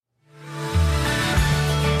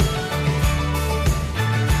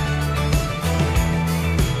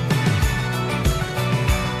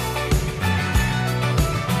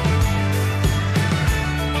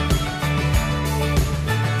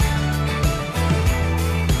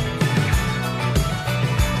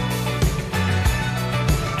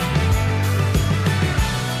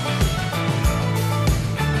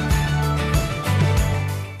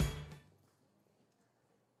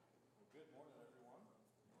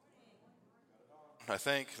I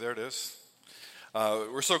think. There it is.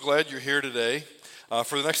 We're so glad you're here today.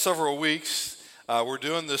 For the next several weeks, we're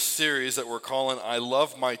doing this series that we're calling I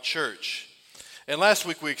Love My Church. And last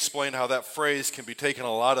week we explained how that phrase can be taken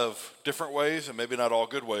a lot of different ways, and maybe not all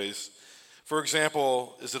good ways. For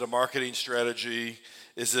example, is it a marketing strategy?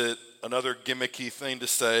 Is it another gimmicky thing to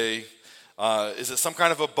say? Is it some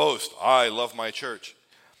kind of a boast? I love my church.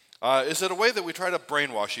 Is it a way that we try to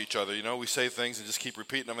brainwash each other? You know, we say things and just keep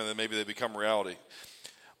repeating them and then maybe they become reality.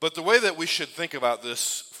 But the way that we should think about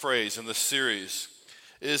this phrase in this series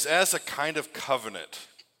is as a kind of covenant,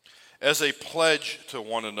 as a pledge to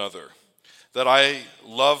one another, that I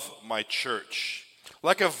love my church,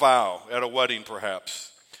 like a vow at a wedding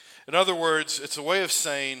perhaps. In other words, it's a way of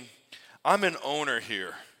saying, I'm an owner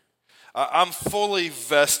here. I'm fully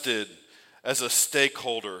vested as a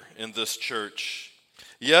stakeholder in this church.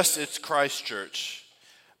 Yes, it's Christ Church,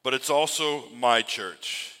 but it's also my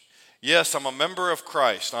church. Yes, I'm a member of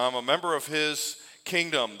Christ. I'm a member of His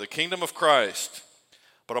kingdom, the kingdom of Christ,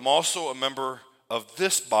 but I'm also a member of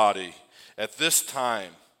this body at this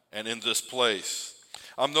time and in this place.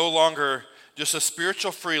 I'm no longer just a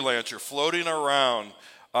spiritual freelancer floating around.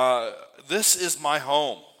 This is my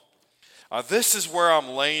home. This is where I'm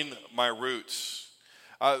laying my roots.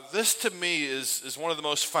 This to me is one of the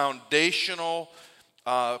most foundational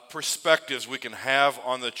perspectives we can have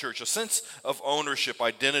on the church. A sense of ownership,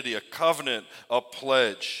 identity, a covenant, a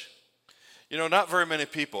pledge. You know, not very many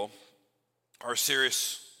people are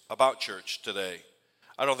serious about church today.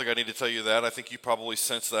 I don't think I need to tell you that. I think you probably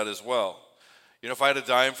sense that as well. You know, if I had a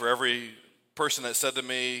dime for every person that said to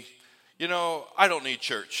me, you know, I don't need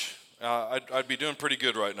church, I'd be doing pretty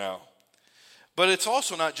good right now. But it's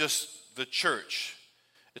also not just the church.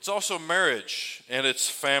 It's also marriage and its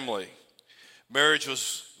family. Marriage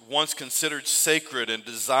was once considered sacred and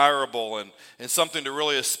desirable and something to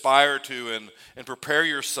really aspire to and prepare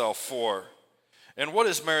yourself for. And what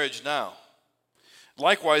is marriage now?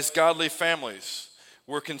 Likewise, godly families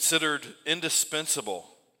were considered indispensable.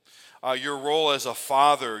 Your role as a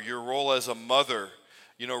father, your role as a mother,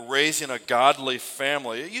 you know, raising a godly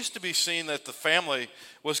family. It used to be seen that the family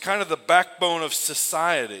was kind of the backbone of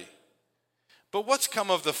society. But what's come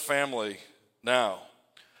of the family now?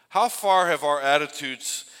 How far have our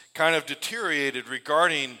attitudes kind of deteriorated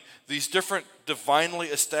regarding these different divinely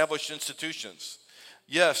established institutions?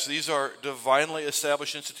 Yes, these are divinely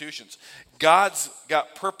established institutions. God's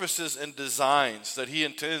got purposes and designs that He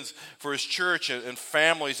intends for His church and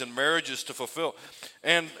families and marriages to fulfill.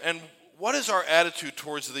 And what is our attitude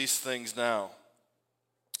towards these things now?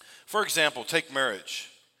 For example, take marriage.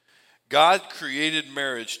 God created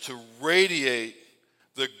marriage to radiate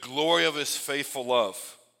the glory of His faithful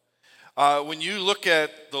love. When you look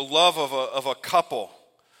at the love of a couple,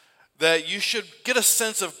 that you should get a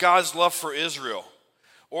sense of God's love for Israel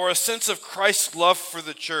or a sense of Christ's love for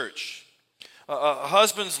the church. A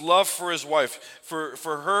husband's love for his wife, for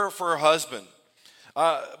her husband.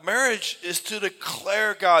 Marriage is to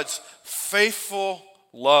declare God's faithful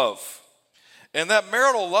love. And that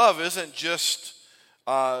marital love isn't just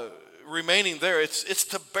remaining there. It's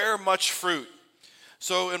to bear much fruit.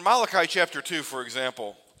 So in Malachi chapter 2, for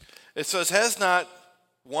example, it says, has not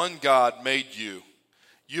one God made you?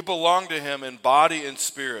 You belong to Him in body and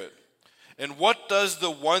spirit. And what does the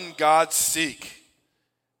one God seek?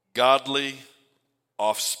 Godly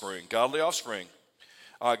offspring. Godly offspring.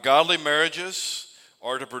 Godly marriages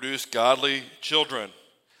are to produce godly children.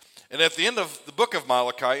 And at the end of the book of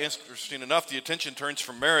Malachi, interesting enough, the attention turns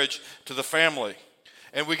from marriage to the family.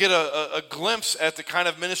 And we get a glimpse at the kind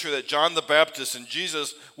of ministry that John the Baptist and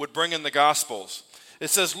Jesus would bring in the Gospels. It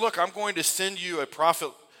says, look, I'm going to send you a prophet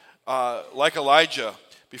like Elijah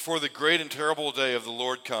before the great and terrible day of the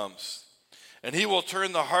Lord comes. And he will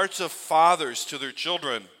turn the hearts of fathers to their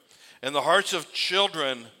children and the hearts of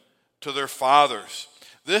children to their fathers.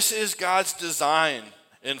 This is God's design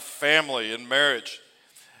in family and marriage.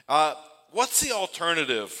 What's the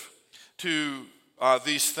alternative to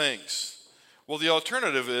these things? Well, the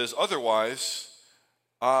alternative is, otherwise,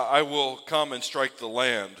 I will come and strike the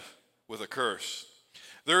land with a curse.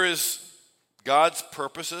 There is God's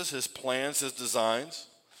purposes, His plans, His designs,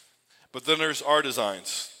 but then there's our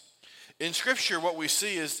designs. In Scripture, what we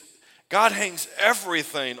see is God hangs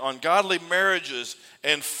everything on godly marriages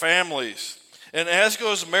and families. And as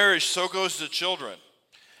goes marriage, so goes the children.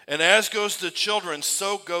 And as goes the children,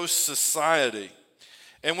 so goes society.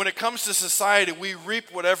 And when it comes to society, we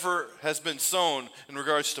reap whatever has been sown in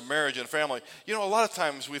regards to marriage and family. You know, a lot of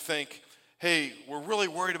times we think, hey, we're really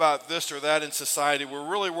worried about this or that in society. We're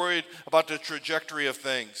really worried about the trajectory of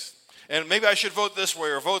things. And maybe I should vote this way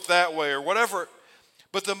or vote that way or whatever.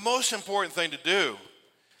 But the most important thing to do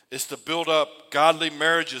is to build up godly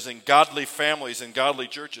marriages and godly families and godly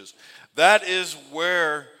churches. That is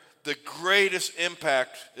where the greatest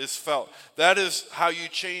impact is felt. That is how you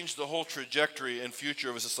change the whole trajectory and future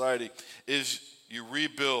of a society, is you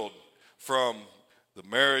rebuild from the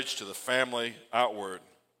marriage to the family outward.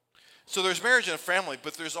 So there's marriage and family,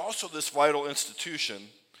 but there's also this vital institution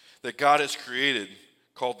that God has created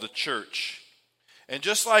called the church. And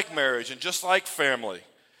just like marriage and just like family,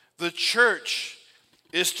 the church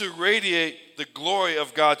is to radiate the glory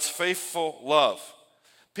of God's faithful love.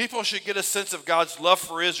 People should get a sense of God's love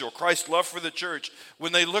for Israel, Christ's love for the church,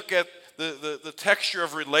 when they look at the texture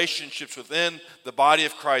of relationships within the body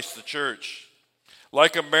of Christ, the church.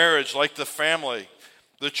 Like a marriage, like the family,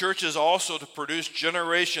 the church is also to produce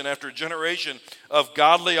generation after generation of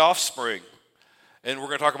godly offspring. And we're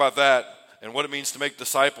going to talk about that and what it means to make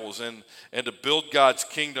disciples and to build God's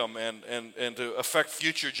kingdom and to affect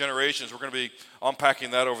future generations. We're going to be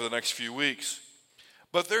unpacking that over the next few weeks.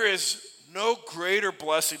 But there is no greater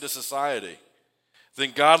blessing to society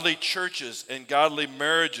than godly churches and godly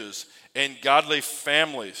marriages and godly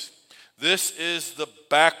families. This is the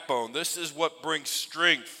backbone. This is what brings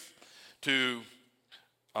strength to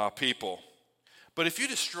people. But if you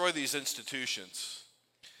destroy these institutions,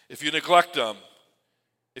 if you neglect them,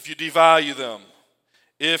 if you devalue them,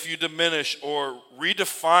 if you diminish or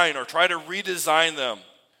redefine or try to redesign them,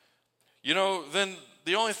 then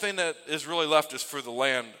the only thing that is really left is for the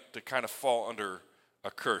land to kind of fall under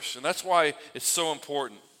a curse. And that's why it's so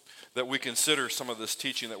important that we consider some of this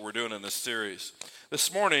teaching that we're doing in this series.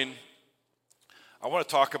 This morning, I want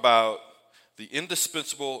to talk about the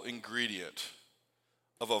indispensable ingredient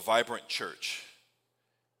of a vibrant church.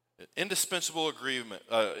 An indispensable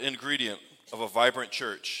ingredient of a vibrant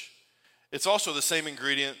church. It's also the same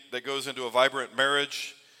ingredient that goes into a vibrant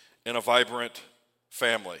marriage and a vibrant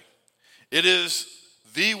family. It is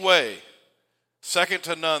the way, second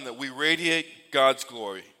to none, that we radiate God's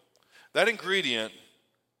glory. That ingredient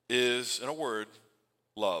is, in a word,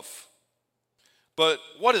 love. But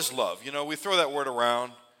what is love? We throw that word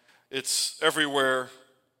around. It's everywhere.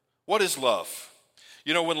 What is love?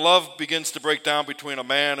 When love begins to break down between a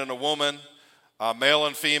man and a woman, male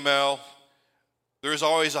and female, there's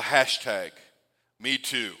always a hashtag, me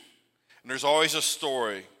too. And there's always a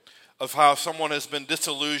story of how someone has been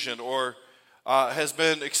disillusioned or has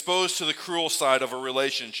been exposed to the cruel side of a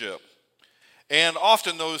relationship. And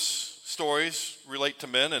often those stories relate to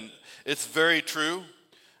men, and it's very true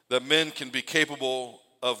that men can be capable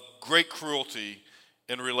of great cruelty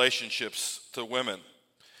in relationships to women.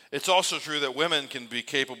 It's also true that women can be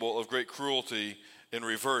capable of great cruelty in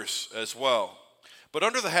reverse as well. But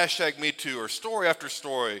under the hashtag #MeToo are story after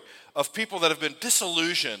story of people that have been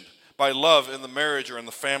disillusioned by love in the marriage or in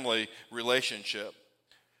the family relationship.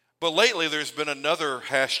 But lately there's been another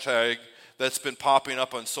hashtag that's been popping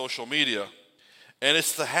up on social media, and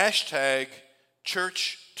it's the hashtag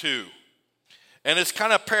 #ChurchToo. And it's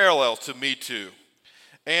kind of parallel to #MeToo.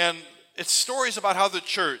 And it's stories about how the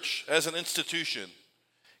church as an institution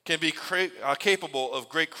can be capable of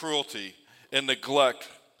great cruelty and neglect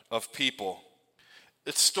of people.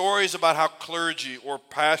 It's stories about how clergy or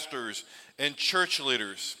pastors and church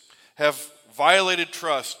leaders have violated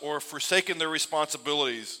trust or forsaken their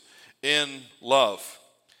responsibilities in love.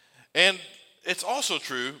 And it's also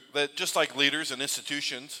true that just like leaders and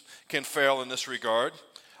institutions can fail in this regard,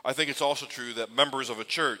 I think it's also true that members of a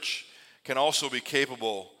church can also be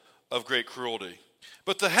capable of great cruelty.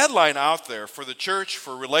 But the headline out there for the church,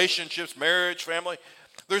 for relationships, marriage, family,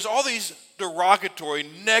 there's all these derogatory,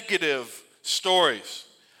 negative stories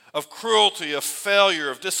of cruelty, of failure,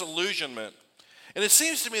 of disillusionment. And it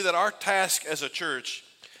seems to me that our task as a church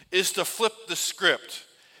is to flip the script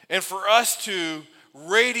and for us to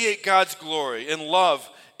radiate God's glory and love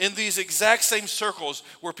in these exact same circles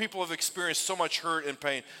where people have experienced so much hurt and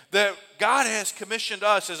pain. That God has commissioned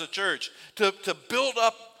us as a church to build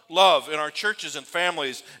up love in our churches and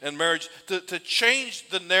families and marriage, to change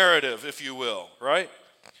the narrative, if you will, right?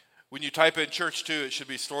 When you type in #ChurchToo, it should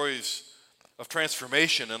be stories of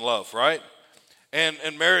transformation and love, right?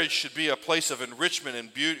 And marriage should be a place of enrichment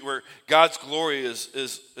and beauty where God's glory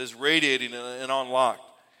is radiating and unlocked.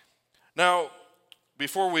 Now,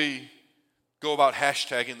 before we go about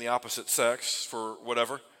hashtagging the opposite sex for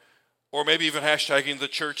whatever, or maybe even hashtagging the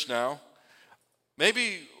church now,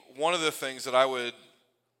 maybe one of the things that I would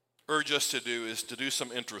urge us to do is to do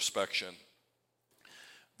some introspection.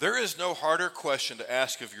 There is no harder question to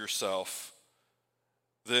ask of yourself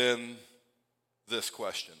than this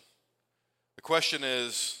question. The question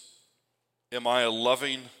is, am I a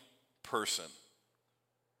loving person?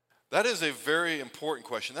 That is a very important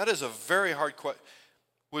question. That is a very hard question.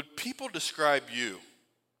 Would people describe you?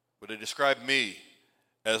 Would they describe me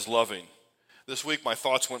as loving? This week, my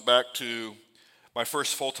thoughts went back to my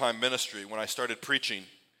first full-time ministry when I started preaching.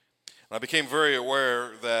 And I became very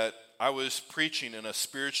aware that I was preaching in a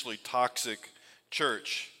spiritually toxic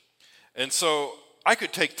church. And so I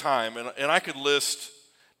could take time and I could list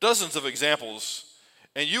dozens of examples,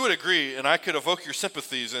 and you would agree, and I could evoke your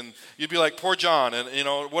sympathies, and you'd be like, poor John, and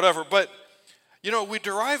whatever. But, we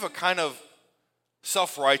derive a kind of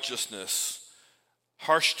self-righteousness,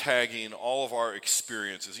 harsh tagging all of our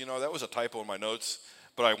experiences. That was a typo in my notes,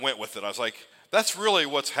 but I went with it. I was like, that's really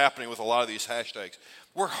what's happening with a lot of these hashtags.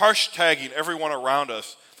 We're harsh tagging everyone around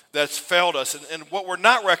us that's failed us, and what we're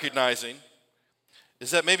not recognizing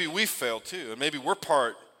is that maybe we failed too, and maybe we're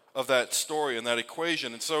part of that story and that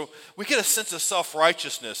equation. And so we get a sense of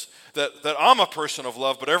self-righteousness that I'm a person of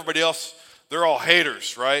love, but everybody else, they're all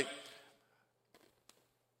haters, right?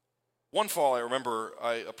 One fall, I remember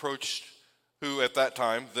I approached who at that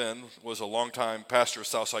time then was a longtime pastor of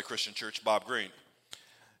Southside Christian Church, Bob Green.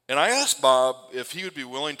 And I asked Bob if he would be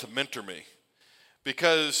willing to mentor me,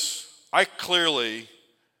 because I clearly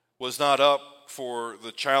was not up for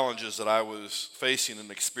the challenges that I was facing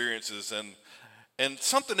and experiences, and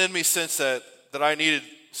something in me sensed that I needed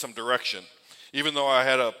some direction. Even though I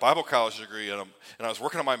had a Bible college degree and I was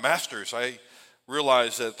working on my master's, I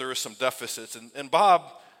realized that there were some deficits. And Bob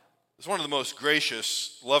is one of the most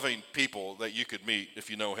gracious, loving people that you could meet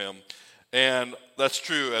if you know him. And that's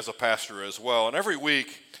true as a pastor as well. And every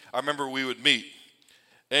week, I remember we would meet,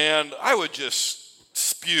 and I would just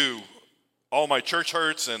spew all my church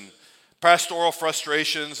hurts and pastoral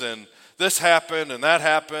frustrations, and this happened and that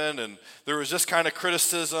happened, and there was this kind of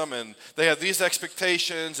criticism, and they had these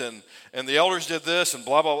expectations, and the elders did this, and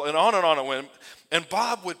blah, blah, blah, and on it went. And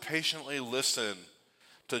Bob would patiently listen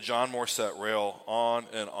to John Morissette rail on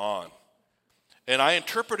and on. And I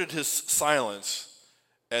interpreted his silence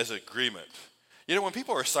as agreement. When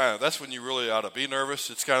people are silent, that's when you really ought to be nervous.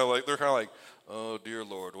 It's kind of like, they're kind of like, oh, dear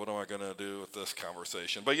Lord, what am I going to do with this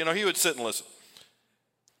conversation? But, he would sit and listen.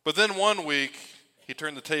 But then one week, he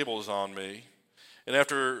turned the tables on me, and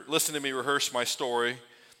after listening to me rehearse my story,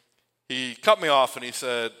 he cut me off and he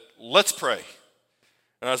said, let's pray.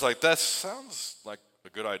 And I was like, that sounds like a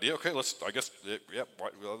good idea. Okay, let's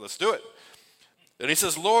do it. And he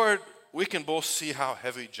says, Lord, we can both see how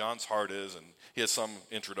heavy John's heart is, and he has some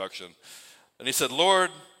introduction. And he said, Lord,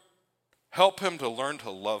 help him to learn to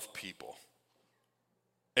love people.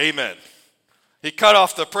 Amen. He cut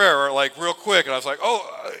off the prayer like real quick, and I was like,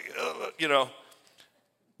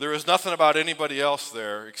 there was nothing about anybody else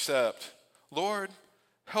there except, Lord,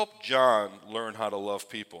 help John learn how to love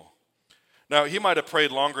people. Now, he might have prayed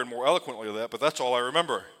longer and more eloquently than that, but that's all I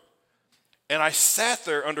remember. And I sat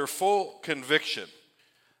there under full conviction,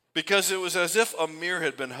 because it was as if a mirror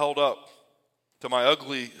had been held up to my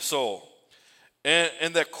ugly soul.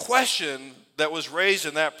 And that question that was raised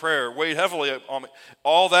in that prayer weighed heavily on me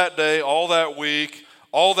all that day, all that week,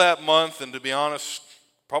 all that month, and to be honest,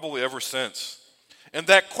 probably ever since. And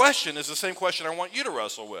that question is the same question I want you to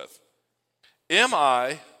wrestle with. Am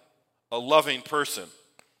I a loving person?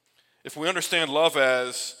 If we understand love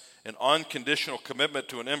as an unconditional commitment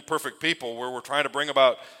to an imperfect people where we're trying to bring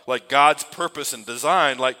about like God's purpose and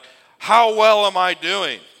design, like how well am I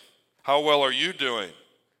doing? How well are you doing?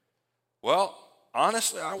 Well,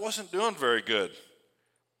 honestly, I wasn't doing very good.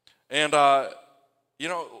 And,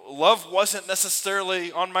 love wasn't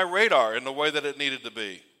necessarily on my radar in the way that it needed to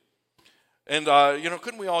be. And,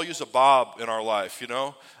 couldn't we all use a Bob in our life,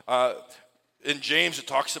 In James, it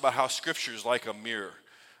talks about how Scripture is like a mirror,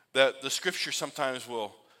 that the Scripture sometimes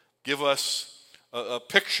will give us a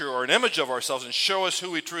picture or an image of ourselves and show us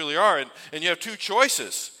who we truly are. And you have two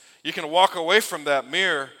choices. You can walk away from that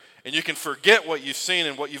mirror and you can forget what you've seen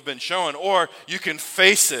and what you've been shown, or you can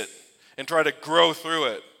face it and try to grow through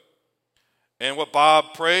it. And what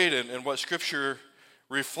Bob prayed and what Scripture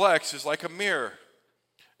reflects is like a mirror.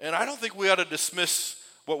 And I don't think we ought to dismiss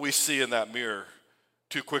what we see in that mirror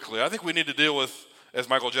too quickly. I think we need to deal with, as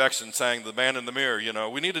Michael Jackson sang, the man in the mirror,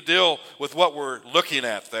 We need to deal with what we're looking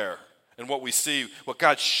at there and what we see, what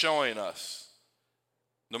God's showing us,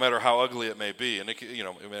 no matter how ugly it may be. And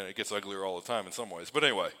it gets uglier all the time in some ways. But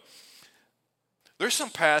anyway, there's some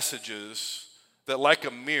passages that, like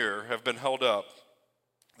a mirror, have been held up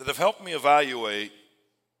that have helped me evaluate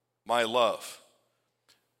my love.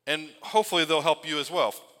 And hopefully they'll help you as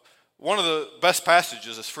well. One of the best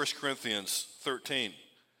passages is 1 Corinthians 13.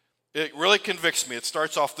 It really convicts me. It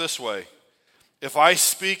starts off this way. If I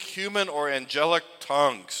speak human or angelic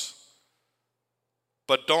tongues,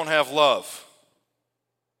 but don't have love,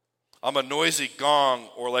 I'm a noisy gong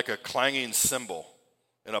or like a clanging cymbal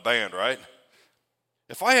in a band, right?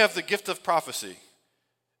 If I have the gift of prophecy,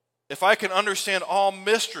 if I can understand all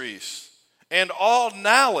mysteries and all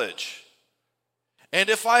knowledge, and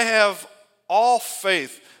if I have all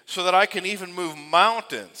faith so that I can even move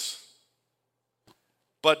mountains,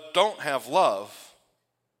 but don't have love,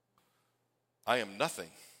 I am nothing.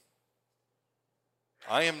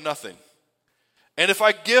 I am nothing. And if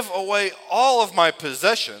I give away all of my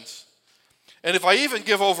possessions, and if I even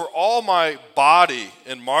give over all my body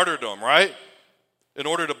in martyrdom, right, in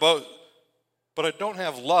order to boast, but I don't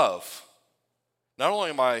have love, not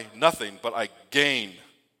only am I nothing, but I gain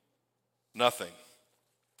nothing.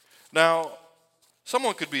 Now,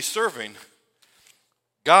 someone could be serving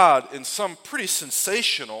God in some pretty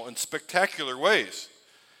sensational and spectacular ways.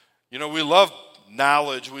 You know, we love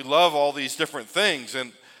knowledge, we love all these different things,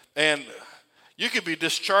 and you could be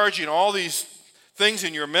discharging all these things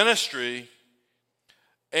in your ministry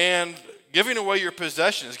and giving away your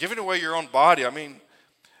possessions, giving away your own body. I mean,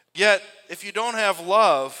 yet if you don't have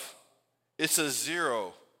love, it's a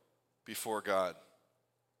zero before God.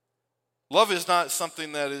 Love is not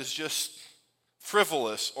something that is just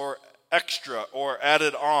frivolous or extra or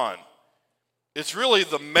added on. It's really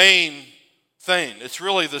the main thing. It's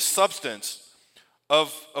really the substance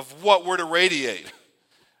of what we're to radiate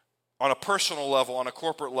on a personal level, on a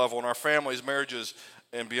corporate level, in our families, marriages,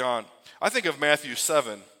 and beyond. I think of Matthew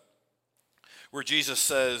 7, where Jesus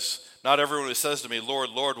says, "Not everyone who says to me, 'Lord,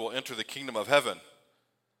 Lord,' will enter the kingdom of heaven,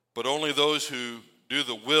 but only those who do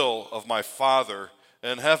the will of my Father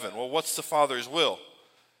in heaven." Well, what's the Father's will?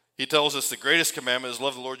 He tells us the greatest commandment is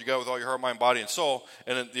love the Lord your God with all your heart, mind, body, and soul,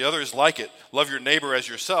 and the other is like it, love your neighbor as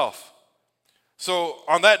yourself. So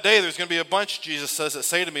on that day, there's going to be a bunch, Jesus says, that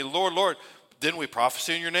say to me, "Lord, Lord, didn't we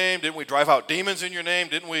prophesy in your name? Didn't we drive out demons in your name?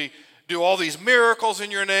 Didn't we do all these miracles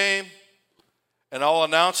in your name?" And I'll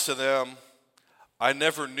announce to them, "I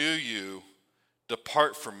never knew you.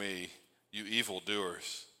 Depart from me, you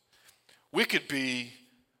evildoers." We could be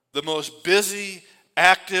the most busy,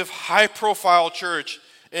 active, high-profile church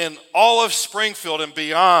in all of Springfield and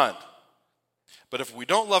beyond. But if we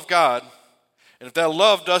don't love God, and if that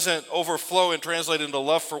love doesn't overflow and translate into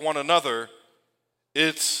love for one another,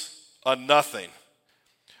 it's a nothing.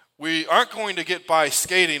 We aren't going to get by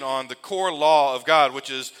skating on the core law of God, which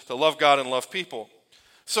is to love God and love people.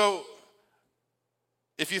 So,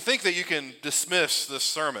 if you think that you can dismiss this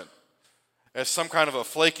sermon as some kind of a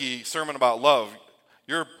flaky sermon about love,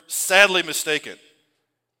 you're sadly mistaken.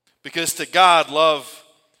 Because to God, love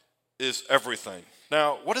is everything.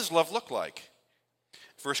 Now, what does love look like?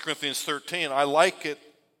 1 Corinthians 13, I like it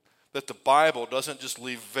that the Bible doesn't just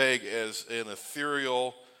leave vague as an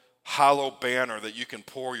ethereal, hollow banner that you can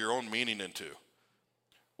pour your own meaning into.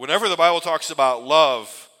 Whenever the Bible talks about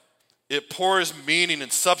love, it pours meaning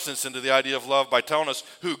and substance into the idea of love by telling us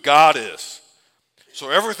who God is.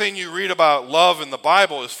 So everything you read about love in the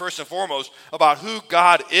Bible is first and foremost about who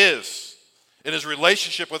God is in his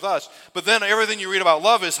relationship with us. But then everything you read about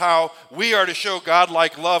love is how we are to show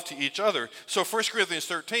God-like love to each other. So 1 Corinthians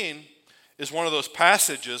 13 is one of those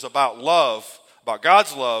passages about love, about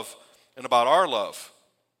God's love, and about our love.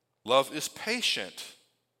 Love is patient.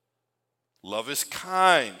 Love is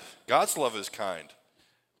kind. God's love is kind.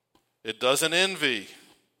 It doesn't envy.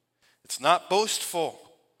 It's not boastful.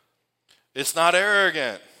 It's not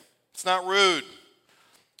arrogant. It's not rude.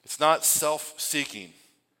 It's not self-seeking.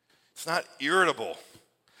 It's not irritable.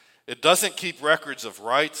 It doesn't keep records of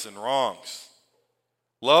rights and wrongs.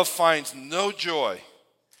 Love finds no joy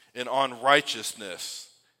in unrighteousness,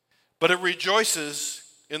 but it rejoices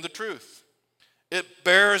in the truth. It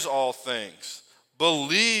bears all things,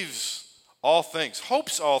 believes all things,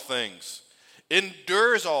 hopes all things,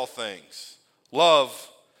 endures all things. Love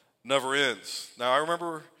never ends. Now, I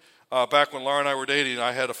remember back when Laura and I were dating,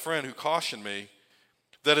 I had a friend who cautioned me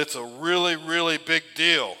that it's a really, really big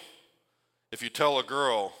deal if you tell a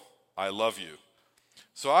girl, "I love you."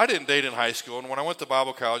 So I didn't date in high school, and when I went to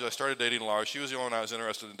Bible college, I started dating Laura. She was the only one I was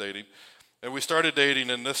interested in dating. And we started dating,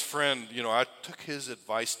 and this friend, I took his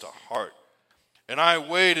advice to heart. And I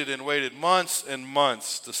waited and waited months and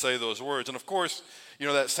months to say those words. And of course,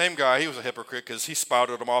 that same guy, he was a hypocrite because he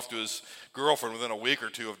spouted them off to his girlfriend within a week or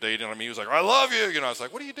two of dating. I mean, he was like, "I love you." I was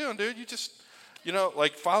like, "What are you doing, dude? You just,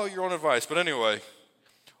 follow your own advice." But anyway,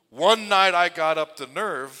 one night I got up the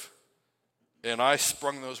nerve and I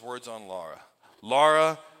sprung those words on Laura.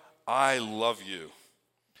 "Laura, I love you."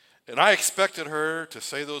 And I expected her to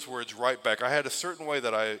say those words right back. I had a certain way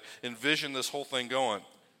that I envisioned this whole thing going.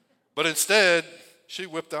 But instead, she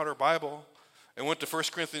whipped out her Bible and went to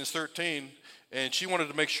 1 Corinthians 13, and she wanted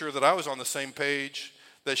to make sure that I was on the same page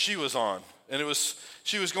that she was on. And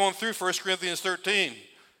she was going through 1 Corinthians 13,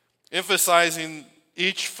 emphasizing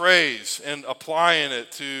each phrase and applying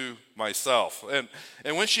it to myself.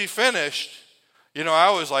 And when she finished,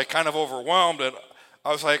 I was like kind of overwhelmed, and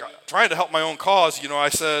I was like trying to help my own cause. I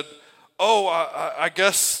said, I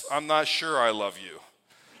guess I'm not sure I love you.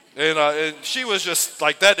 And she was just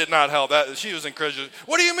like, that did not help. She was encouraging.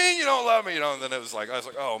 What do you mean you don't love me? And then I was like,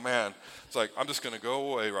 oh man, it's like I'm just going to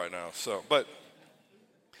go away right now. So, but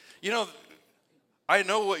I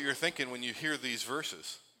know what you're thinking when you hear these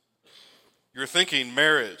verses. You're thinking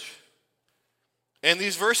marriage, and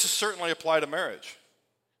these verses certainly apply to marriage.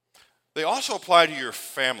 They also apply to your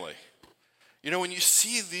family. When you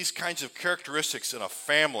see these kinds of characteristics in a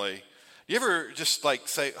family, you ever just like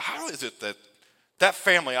say, how is it that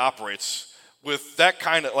family operates with that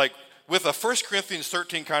kind of, like, with a 1 Corinthians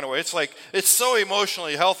 13 kind of way? It's like, it's so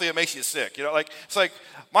emotionally healthy, it makes you sick. It's like,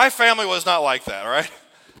 my family was not like that, all right?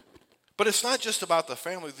 But it's not just about the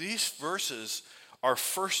family. These verses are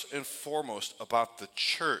first and foremost about the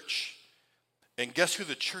church. And guess who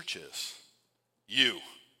the church is? You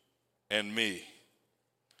and me.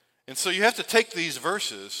 And so you have to take these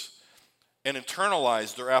verses and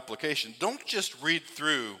internalize their application. Don't just read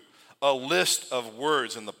through a list of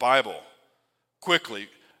words in the Bible quickly.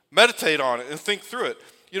 Meditate on it and think through it.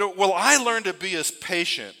 Will I learn to be as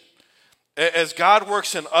patient as God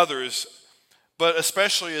works in others, but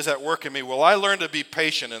especially is at work in me? Will I learn to be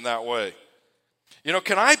patient in that way?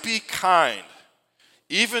 Can I be kind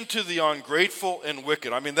even to the ungrateful and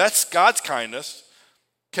wicked? I mean, that's God's kindness.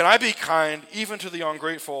 Can I be kind even to the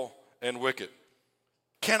ungrateful and wicked?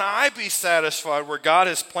 Can I be satisfied where God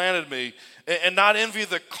has planted me and not envy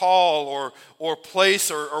the call or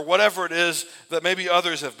place or whatever it is that maybe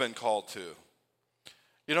others have been called to?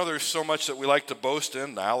 There's so much that we like to boast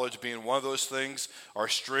in, knowledge being one of those things, our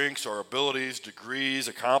strengths, our abilities, degrees,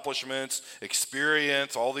 accomplishments,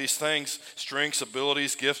 experience, all these things, strengths,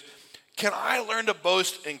 abilities, gifts. Can I learn to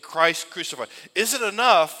boast in Christ crucified? Is it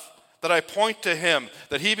enough that I point to him,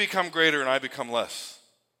 that he become greater and I become less?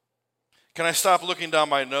 Can I stop looking down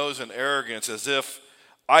my nose in arrogance as if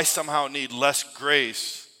I somehow need less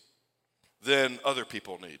grace than other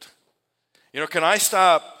people need? Can I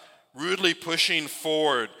stop rudely pushing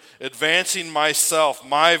forward, advancing myself,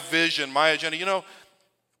 my vision, my agenda?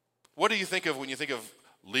 What do you think of when you think of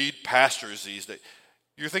lead pastors these days?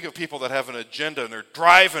 You think of people that have an agenda and they're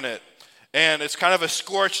driving it, and it's kind of a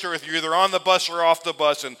scorched earth. You're either on the bus or off the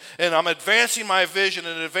bus, and I'm advancing my vision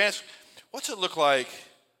and advance. What's it look like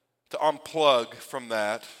to unplug from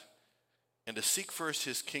that and to seek first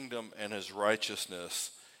his kingdom and his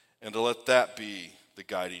righteousness and to let that be the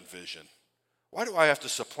guiding vision? Why do I have to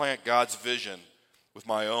supplant God's vision with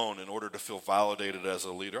my own in order to feel validated as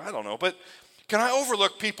a leader? I don't know, but can I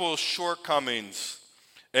overlook people's shortcomings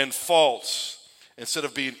and faults instead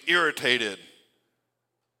of being irritated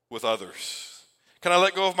with others? Can I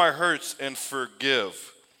let go of my hurts and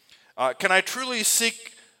forgive? Can I truly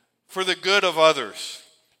seek for the good of others,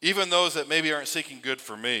 even those that maybe aren't seeking good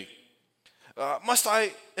for me? Must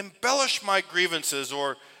I embellish my grievances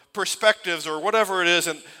or perspectives or whatever it is,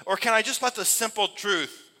 or can I just let the simple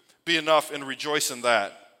truth be enough and rejoice in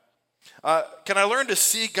that? Can I learn to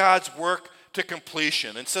see God's work to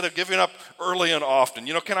completion instead of giving up early and often?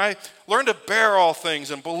 Can I learn to bear all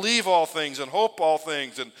things and believe all things and hope all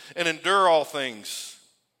things and endure all things?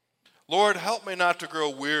 Lord, help me not to grow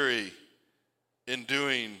weary in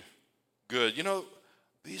doing good.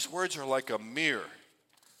 These words are like a mirror,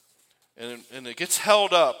 and it gets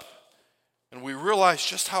held up, and we realize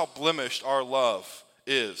just how blemished our love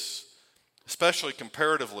is, especially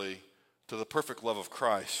comparatively to the perfect love of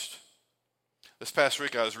Christ. This past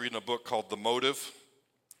week I was reading a book called The Motive,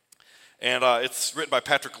 and it's written by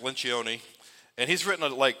Patrick Lencioni, and he's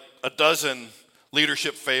written like a dozen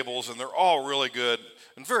leadership fables, and they're all really good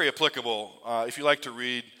and very applicable if you like to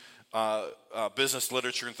read business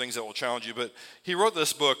literature and things that will challenge you. But he wrote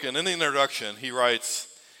this book, and in the introduction he writes,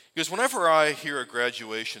 he goes, whenever I hear a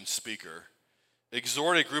graduation speaker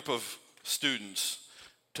exhort a group of students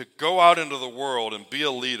to go out into the world and be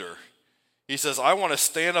a leader, he says, I want to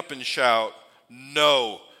stand up and shout,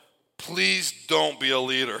 no, please don't be a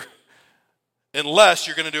leader, unless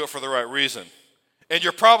you're going to do it for the right reason. And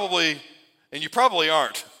you probably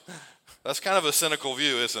aren't. That's kind of a cynical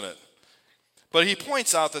view, isn't it? But he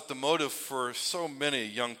points out that the motive for so many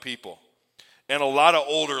young people, and a lot of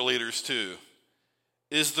older leaders too,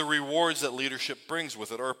 is the rewards that leadership brings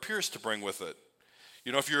with it, or appears to bring with it.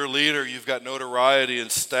 If you're a leader, you've got notoriety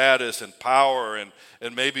and status and power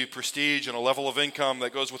and maybe prestige and a level of income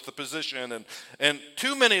that goes with the position. And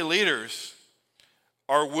too many leaders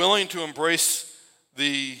are willing to embrace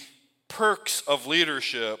the perks of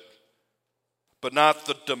leadership, but not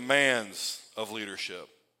the demands of leadership.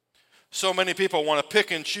 So many people want to pick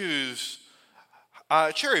and choose,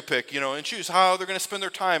 cherry pick, and choose how they're going to spend their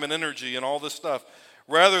time and energy and all this stuff,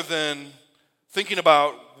 rather than thinking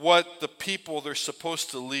about what the people they're supposed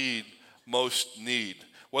to lead most need,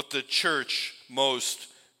 what the church most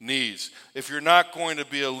needs. If you're not going to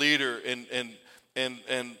be a leader and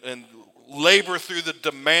labor through the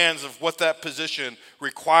demands of what that position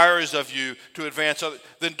requires of you to advance others,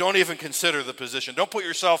 then don't even consider the position. Don't put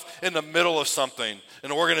yourself in the middle of something,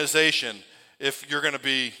 an organization, if you're going to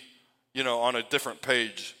be, on a different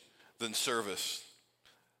page than service.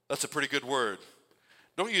 That's a pretty good word.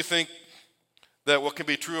 Don't you think that what can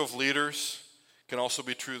be true of leaders can also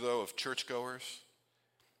be true, though, of churchgoers?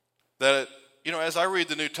 That, as I read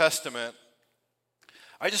the New Testament,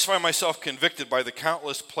 I just find myself convicted by the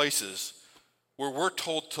countless places where we're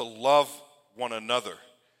told to love one another.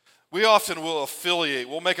 We often will affiliate,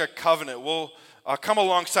 we'll make a covenant, we'll come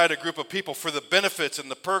alongside a group of people for the benefits and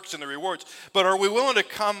the perks and the rewards, but are we willing to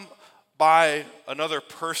come by another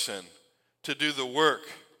person to do the work?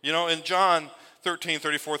 In John 13,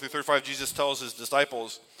 34 through 35, Jesus tells his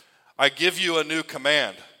disciples, I give you a new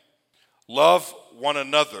command. Love one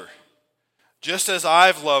another. Just as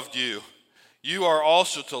I've loved you, you are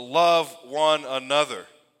also to love one another.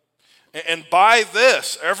 And by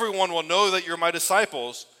this, everyone will know that you're my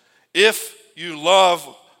disciples if you love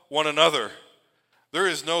one another. There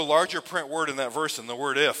is no larger print word in that verse than the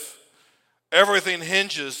word if. Everything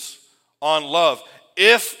hinges on love.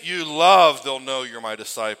 If you love, they'll know you're my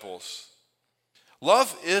disciples.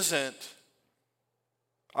 Love isn't,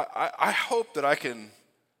 I hope that I can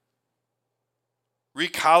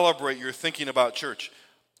recalibrate your thinking about church.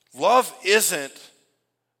 Love isn't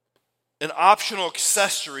an optional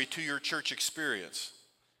accessory to your church experience.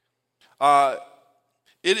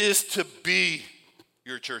 It is to be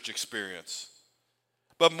your church experience.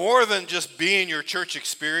 But more than just being your church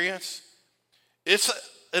experience, it's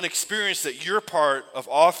an experience that you're part of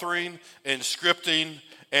authoring and scripting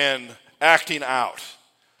and acting out.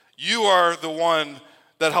 You are the one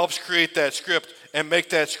that helps create that script and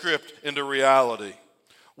make that script into reality.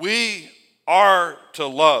 We are to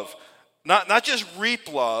love, not just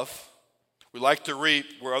reap love. We like to reap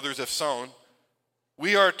where others have sown.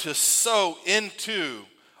 We are to sow into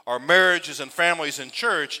our marriages and families and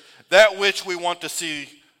church that which we want to see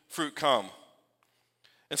fruit come.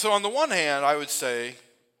 And so on the one hand, I would say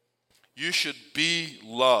you should be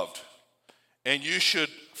loved and you should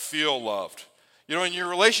feel loved. In your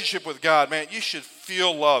relationship with God, man, you should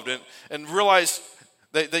feel loved and realize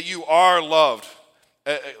that you are loved.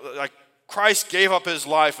 Like Christ gave up his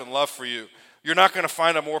life and love for you. You're not going to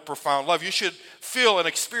find a more profound love. You should feel and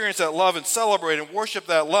experience that love and celebrate and worship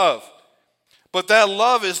that love. But that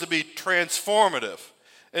love is to be transformative.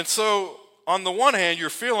 And so on the one hand,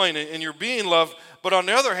 you're feeling and you're being loved, but on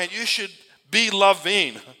the other hand, you should be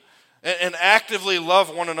loving and actively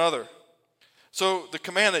love one another. So the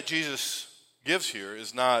command that Jesus gives here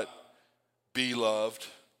is not be loved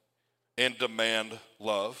and demand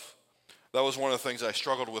love. That was one of the things I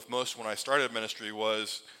struggled with most when I started ministry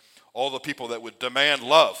was all the people that would demand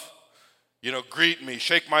love. Greet me,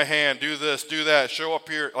 shake my hand, do this, do that, show up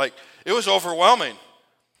here. Like, it was overwhelming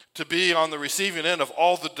to be on the receiving end of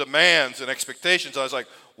all the demands and expectations. I was like,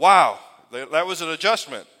 wow, that was an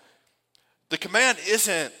adjustment. The command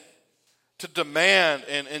isn't to demand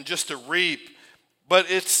and just to reap, but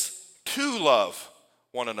it's to love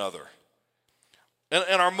one another.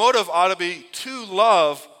 And our motive ought to be to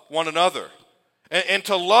love one another. And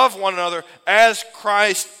to love one another as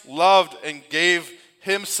Christ loved and gave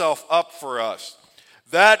himself up for us.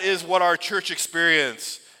 That is what our church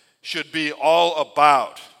experience should be all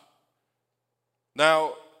about.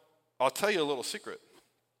 Now, I'll tell you a little secret.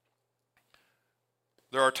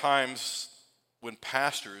 There are times when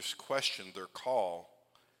pastors question their call.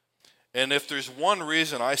 And if there's one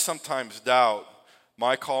reason I sometimes doubt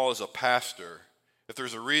my call as a pastor, if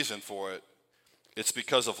there's a reason for it, it's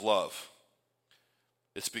because of love.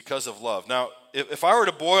 It's because of love. Now, if I were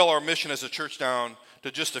to boil our mission as a church down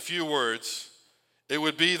to just a few words, it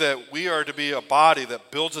would be that we are to be a body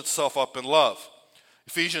that builds itself up in love.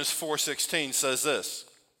 Ephesians 4:16 says this,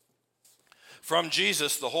 from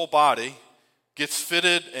Jesus, the whole body gets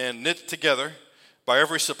fitted and knit together by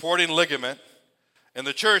every supporting ligament, and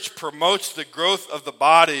the church promotes the growth of the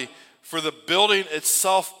body for the building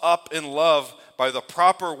itself up in love by the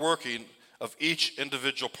proper working of each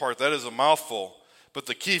individual part. That is a mouthful. But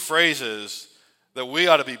the key phrase is that we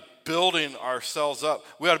ought to be building ourselves up.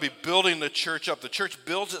 We ought to be building the church up. The church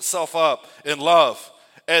builds itself up in love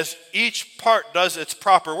as each part does its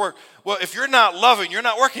proper work. Well, if you're not loving, you're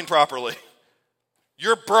not working properly.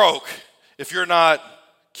 You're broke if you're not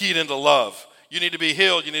keyed into love. You need to be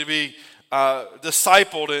healed. You need to be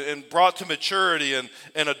discipled and brought to maturity and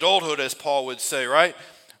adulthood, as Paul would say, right?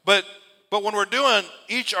 But when we're doing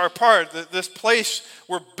each our part, this place,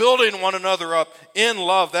 we're building one another up in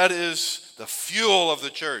love. That is the fuel of the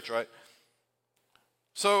church, right?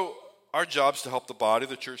 So our job is to help the body,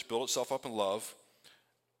 the church, build itself up in love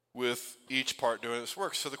with each part doing its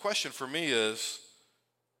work. So the question for me is,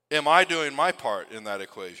 am I doing my part in that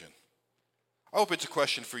equation? I hope it's a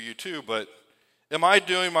question for you too, but am I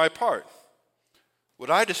doing my part? Would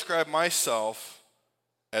I describe myself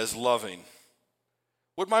as loving?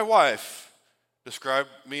 Would my wife describe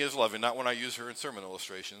me as loving? Not when I use her in sermon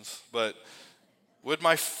illustrations, but would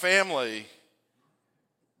my family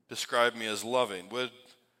describe me as loving? Would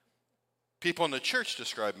people in the church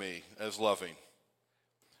describe me as loving?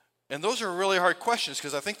 And those are really hard questions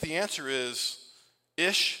because I think the answer is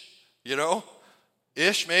ish,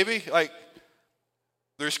 ish maybe. Like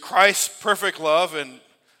there's Christ's perfect love and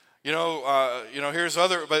here's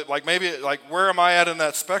other, but like maybe like where am I at in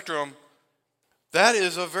that spectrum? That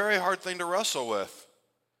is a very hard thing to wrestle with.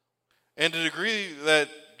 And to the degree that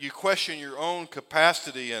you question your own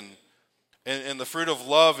capacity and the fruit of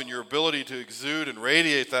love and your ability to exude and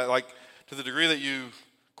radiate that, like to the degree that you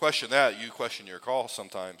question that, you question your call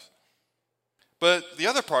sometimes. But the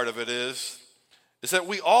other part of it is that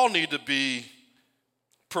we all need to be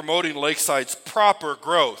promoting Lakeside's proper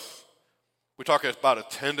growth. We talk about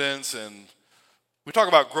attendance and we talk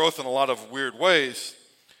about growth in a lot of weird ways.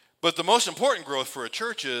 But the most important growth for a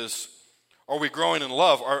church is, are we growing in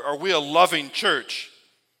love? Are we a loving church?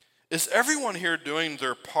 Is everyone here doing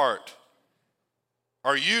their part?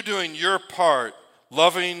 Are you doing your part,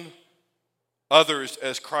 loving others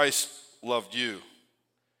as Christ loved you?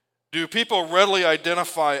 Do people readily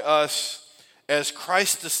identify us as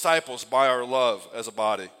Christ's disciples by our love as a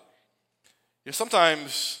body?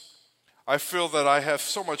 Sometimes I feel that I have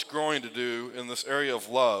so much growing to do in this area of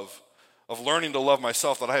love, of learning to love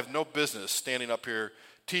myself, that I have no business standing up here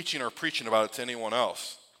teaching or preaching about it to anyone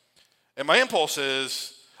else. And my impulse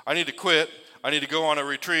is, I need to quit, I need to go on a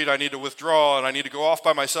retreat, I need to withdraw, and I need to go off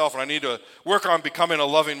by myself, and I need to work on becoming a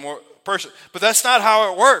loving person. But that's not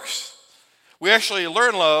how it works. We actually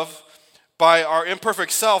learn love by our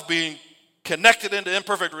imperfect self being connected into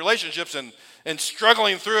imperfect relationships and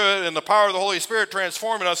struggling through it, and the power of the Holy Spirit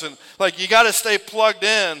transforming us. And like, you got to stay plugged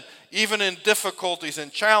in even in difficulties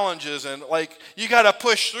and challenges, and like you got to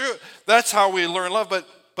push through it. That's how we learn love.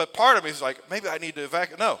 But part of me is like, maybe I need to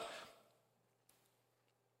evacuate. No,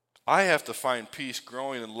 I have to find peace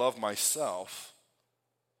growing in love myself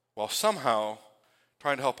while somehow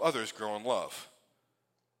trying to help others grow in love.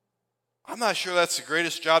 I'm not sure that's the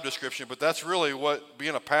greatest job description, but that's really what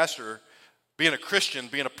being a pastor, being a Christian,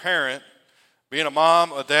 being a parent, being a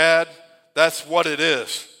mom, a dad, that's what it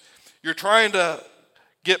is. You're trying to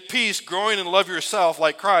get peace growing in love yourself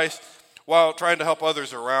like Christ while trying to help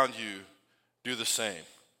others around you do the same.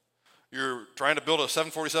 You're trying to build a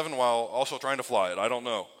 747 while also trying to fly it. I don't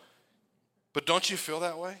know. But don't you feel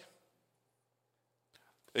that way?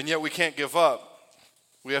 And yet we can't give up.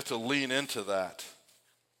 We have to lean into that.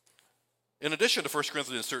 In addition to 1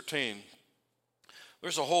 Corinthians 13,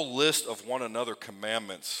 there's a whole list of one another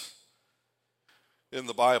commandments in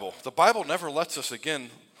the Bible. The Bible never lets us, again,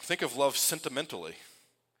 think of love sentimentally.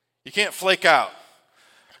 You can't flake out.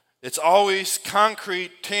 It's always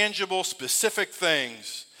concrete, tangible, specific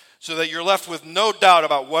things so that you're left with no doubt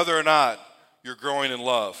about whether or not you're growing in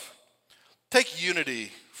love. Take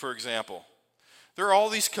unity, for example. There are all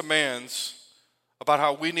these commands about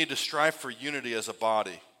how we need to strive for unity as a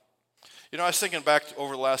body. I was thinking back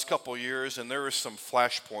over the last couple of years, and there were some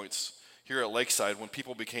flashpoints here at Lakeside when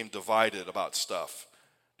people became divided about stuff.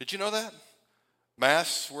 Did you know that?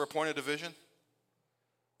 Masks were a point of division.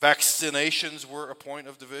 Vaccinations were a point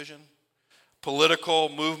of division. Political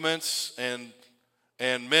movements and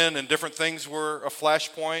men and different things were a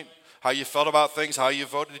flashpoint. How you felt about things, how you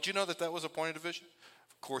voted. Did you know that was a point of division?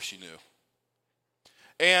 Of course you knew.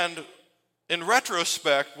 And in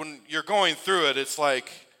retrospect, when you're going through it, it's like,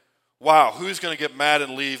 wow, who's going to get mad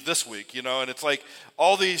and leave this week? And it's like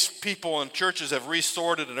all these people in churches have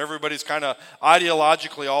resorted, and everybody's kind of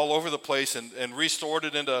ideologically all over the place and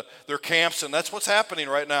resorted into their camps. And that's what's happening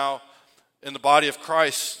right now in the body of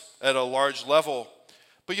Christ at a large level.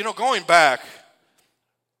 But, going back,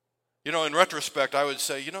 in retrospect, I would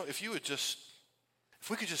say, if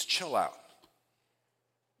we could just chill out.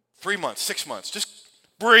 3 months, 6 months, just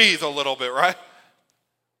breathe a little bit, right?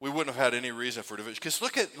 We wouldn't have had any reason for division. Because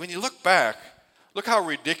when you look back, Look how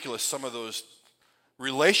ridiculous some of those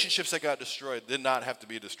relationships that got destroyed did not have to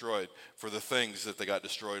be destroyed for the things that they got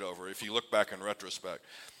destroyed over, if you look back in retrospect.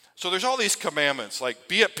 So there's all these commandments, like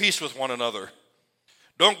be at peace with one another.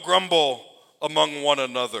 Don't grumble among one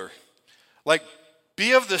another. Like,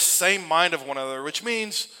 be of the same mind of one another, which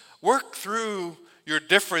means work through your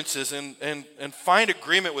differences and find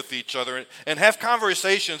agreement with each other and have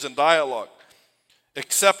conversations and dialogue.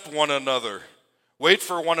 Accept one another. Wait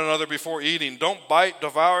for one another before eating. Don't bite,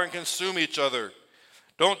 devour, and consume each other.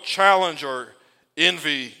 Don't challenge or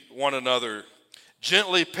envy one another.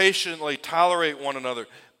 Gently, patiently tolerate one another.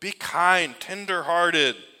 Be kind,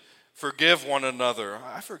 tender-hearted. Forgive one another.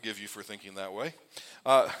 I forgive you for thinking that way.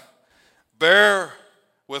 Bear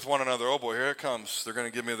with one another. Oh boy, here it comes. They're going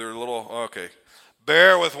to give me their little, okay.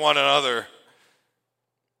 Bear with one another.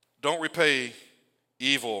 Don't repay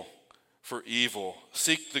evil for evil.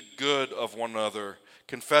 Seek the good of one another.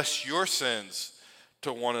 Confess your sins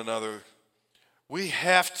to one another. We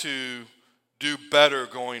have to do better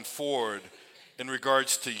going forward in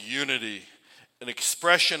regards to unity. An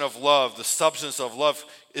expression of love, the substance of love,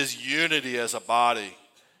 is unity as a body.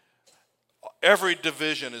 Every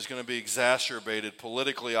division is going to be exacerbated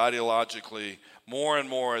politically, ideologically, more and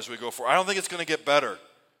more as we go forward. I don't think it's going to get better.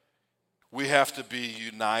 We have to be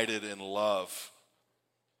united in love.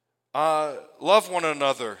 Love one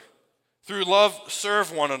another. Through love,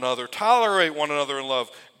 serve one another. Tolerate one another in love.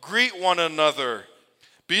 Greet one another.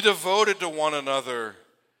 Be devoted to one another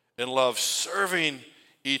in love, serving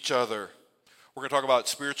each other. We're going to talk about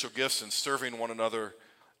spiritual gifts and serving one another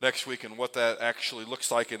next week and what that actually looks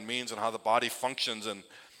like and means and how the body functions.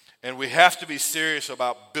 And we have to be serious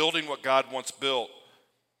about building what God wants built.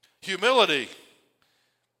 Humility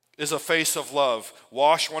is a face of love.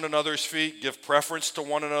 Wash one another's feet. Give preference to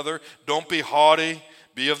one another. Don't be haughty.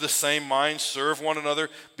 Be of the same mind. Serve one another.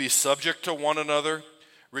 Be subject to one another.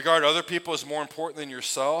 Regard other people as more important than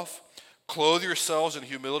yourself. Clothe yourselves in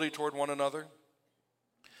humility toward one another.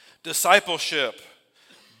 Discipleship.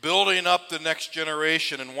 Building up the next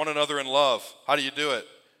generation and one another in love. How do you do it?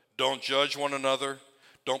 Don't judge one another.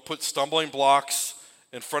 Don't put stumbling blocks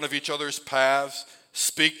in front of each other's paths.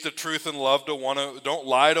 Speak the truth in love to one another. Don't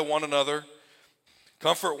lie to one another.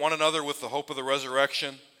 Comfort one another with the hope of the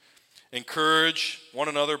resurrection. Encourage one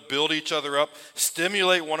another. Build each other up.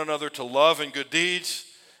 Stimulate one another to love and good deeds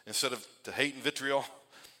instead of to hate and vitriol.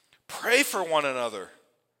 Pray for one another.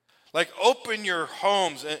 Like, open your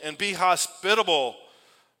homes and be hospitable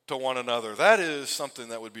to one another. That is something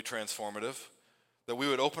that would be transformative, that we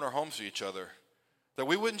would open our homes to each other, that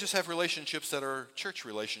we wouldn't just have relationships that are church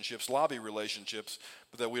relationships, lobby relationships,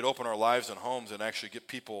 but that we'd open our lives and homes and actually get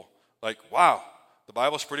people like, wow, the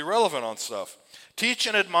Bible's pretty relevant on stuff. Teach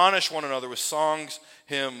and admonish one another with songs,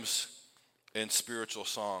 hymns, and spiritual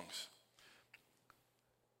songs.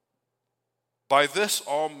 By this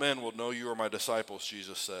all men will know you are my disciples,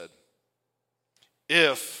 Jesus said,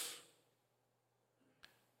 if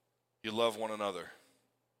you love one another.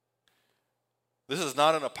 This is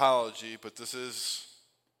not an apology, but this is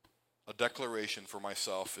a declaration for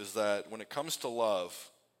myself, is that when it comes to love,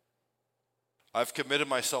 I've committed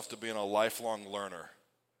myself to being a lifelong learner.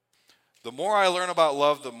 The more I learn about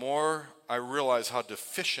love, the more I realize how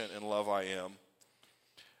deficient in love I am.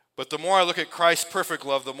 But the more I look at Christ's perfect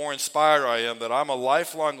love, the more inspired I am that I'm a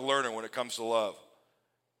lifelong learner when it comes to love.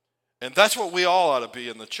 And that's what we all ought to be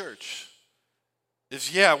in the church.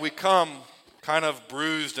 Is, yeah, we come kind of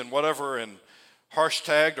bruised and whatever and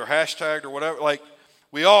harsh-tagged or hashtagged or whatever. Like,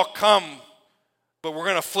 we all come, but we're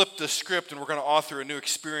going to flip the script and we're going to author a new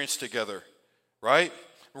experience together, right?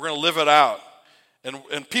 We're going to live it out.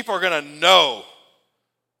 And people are going to know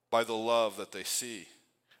by the love that they see.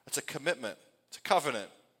 It's a commitment. It's a covenant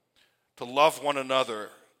to love one another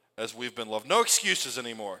as we've been loved. No excuses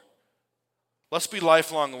anymore. Let's be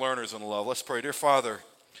lifelong learners in love. Let's pray. Dear Father,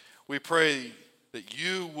 we pray that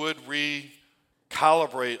you would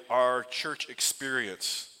recalibrate our church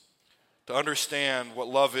experience to understand what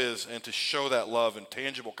love is and to show that love in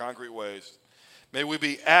tangible, concrete ways. May we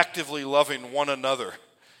be actively loving one another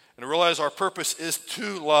and realize our purpose is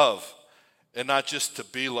to love and not just to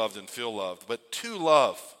be loved and feel loved, but to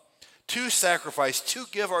love, to sacrifice, to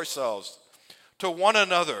give ourselves to one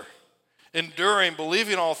another, enduring,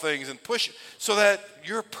 believing all things, and push so that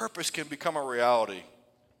your purpose can become a reality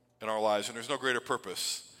in our lives. And there's no greater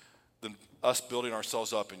purpose than us building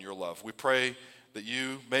ourselves up in your love. We pray that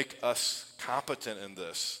you make us competent in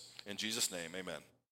this. In Jesus' name, amen.